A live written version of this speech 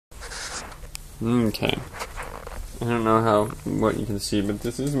Okay. I don't know what you can see, but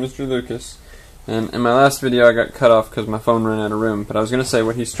this is Mr. Lucas. And in my last video I got cut off because my phone ran out of room. But I was going to say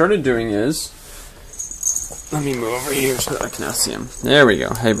what he started doing is... Let me move over here so that I can now see him. There we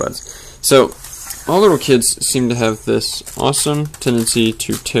go. Hey, buds. So, all little kids seem to have this awesome tendency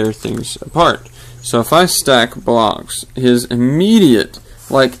to tear things apart. So if I stack blocks, his immediate,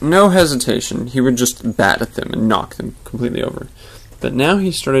 like no hesitation, he would just bat at them and knock them completely over. But now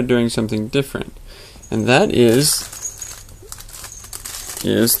he started doing something different. And that is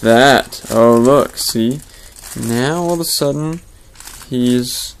that. Oh, look, see? Now all of a sudden,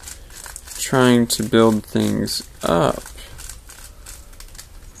 he's trying to build things up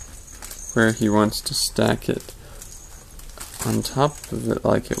where he wants to stack it on top of it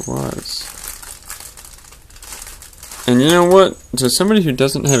like it was. And you know what? To somebody who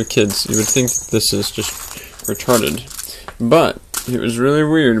doesn't have kids, you would think this is just retarded. But it was really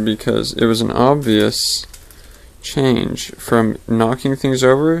weird because it was an obvious change from knocking things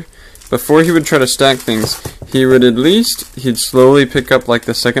over. Before he would try to stack things, he'd slowly pick up like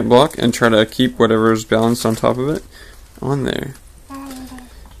the second block and try to keep whatever is balanced on top of it on there.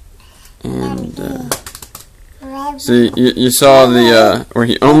 And see, you saw the where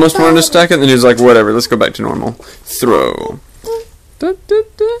he almost wanted to stack it, and then he was like, whatever, let's go back to normal. Throw.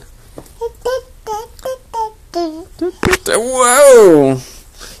 Whoa!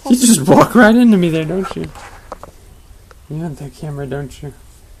 You just walk right into me there, don't you? You want that camera, don't you?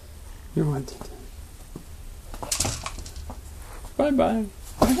 You want it. Bye-bye.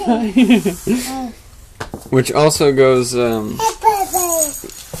 Bye-bye. Which also goes, let's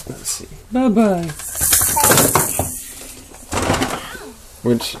see. Bye-bye.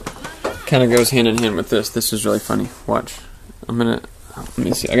 Which kind of goes hand in hand with this. This is really funny. Watch. Let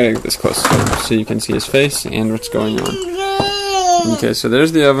me see. I gotta get this close so you can see his face and what's going on. Okay, so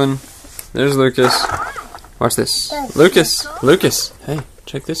there's the oven. There's Lucas. Watch this. Lucas! Lucas! Hey,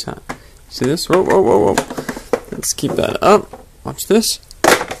 check this out. See this? Whoa, whoa, whoa, whoa. Let's keep that up. Watch this.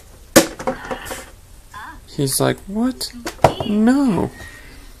 He's like, what? No.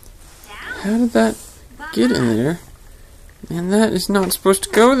 How did that get in there? And that is not supposed to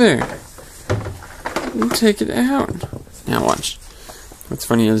go there. You take it out. Now watch. What's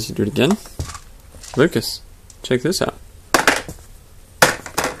funny is you do it again. Lucas, check this out.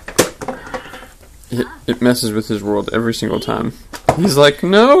 It messes with his world every single time. He's like,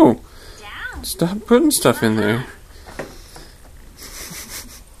 no! Stop putting stuff in there.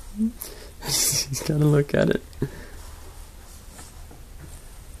 He's gotta look at it.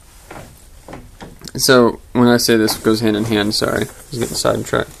 So, when I say this goes hand in hand, sorry, I was getting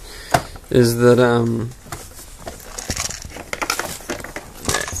sidetracked,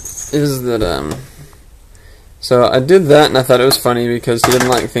 so I did that and I thought it was funny because he didn't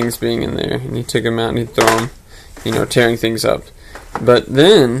like things being in there, and he took them out and he'd throw them, you know, tearing things up. But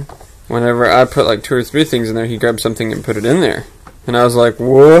then, whenever I put like 2 or 3 things in there, he grabbed something and put it in there. And I was like,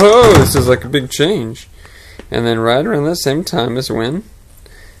 whoa, this is like a big change. And then right around the same time is when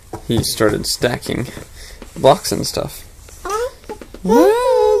he started stacking blocks and stuff.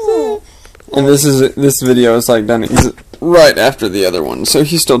 And this video is like done right after the other one, so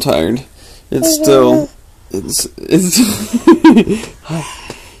he's still tired. It's still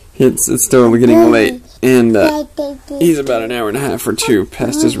getting late, and he's about an hour and a half or 2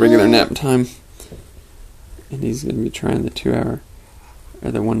 past his regular nap time, and he's gonna be trying the 2-hour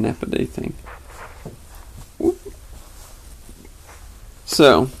or the 1 nap a day thing.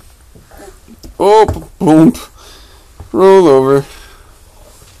 So, oh, boom, roll over.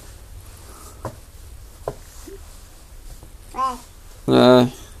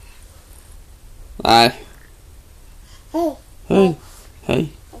 Hey.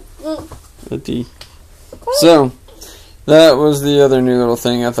 So, that was the other new little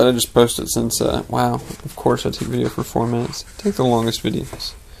thing. I thought I'd just post it since, wow, of course I take video for 4 minutes. I take the longest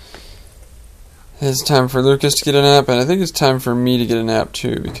videos. It's time for Lucas to get a nap, and I think it's time for me to get a nap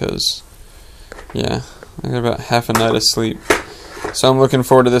too, because, yeah, I got about half a night of sleep. So I'm looking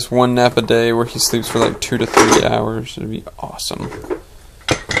forward to this 1 nap a day where he sleeps for like 2 to 3 hours. It'd be awesome.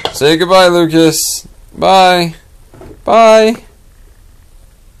 Say goodbye, Lucas. Bye. Bye.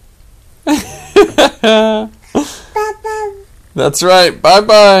 That's right.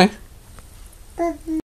 Bye-bye.